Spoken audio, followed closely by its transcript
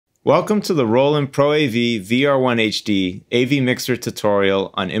Welcome to the Roland Pro-AV VR-1HD AV Mixer tutorial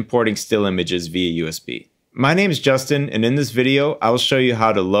on importing still images via USB. My name is Justin, and in this video I will show you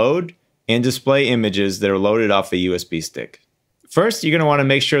how to load and display images that are loaded off a USB stick. First, you're going to want to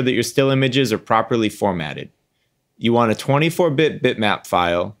make sure that your still images are properly formatted. You want a 24-bit bitmap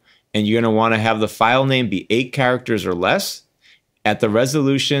file, and you're going to want to have the file name be 8 characters or less at the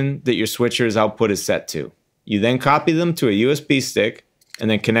resolution that your switcher's output is set to. You then copy them to a USB stick and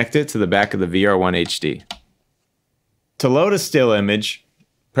then connect it to the back of the VR-1HD. To load a still image,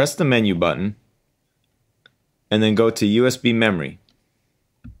 press the menu button and then go to USB memory.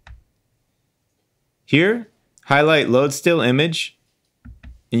 Here, highlight Load Still Image,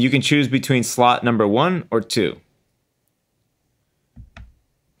 and you can choose between slot number 1 or 2.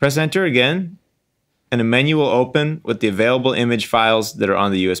 Press enter again, and a menu will open with the available image files that are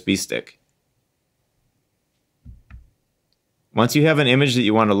on the USB stick. Once you have an image that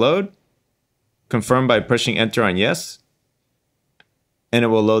you want to load, confirm by pushing enter on yes, and it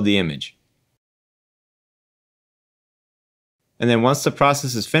will load the image. And then once the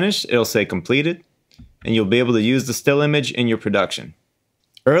process is finished, it'll say completed, and you'll be able to use the still image in your production.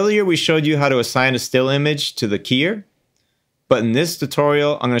 Earlier we showed you how to assign a still image to the keyer, but in this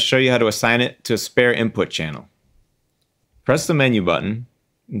tutorial I'm going to show you how to assign it to a spare input channel. Press the menu button,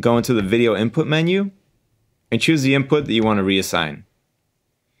 go into the video input menu, and choose the input that you want to reassign.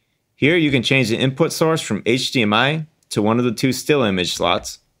 Here you can change the input source from HDMI to one of the 2 still image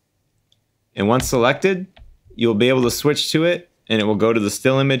slots, and once selected, you'll be able to switch to it and it will go to the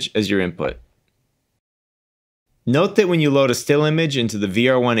still image as your input. Note that when you load a still image into the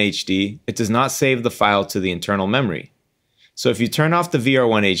VR-1HD, it does not save the file to the internal memory. So if you turn off the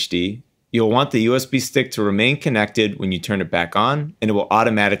VR-1HD, you'll want the USB stick to remain connected when you turn it back on, and it will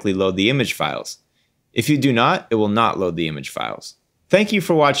automatically load the image files. If you do not, it will not load the image files. Thank you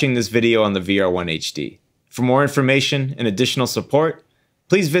for watching this video on the VR-1HD. For more information and additional support,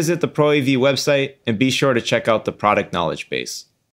 please visit the Pro-AV website and be sure to check out the product knowledge base.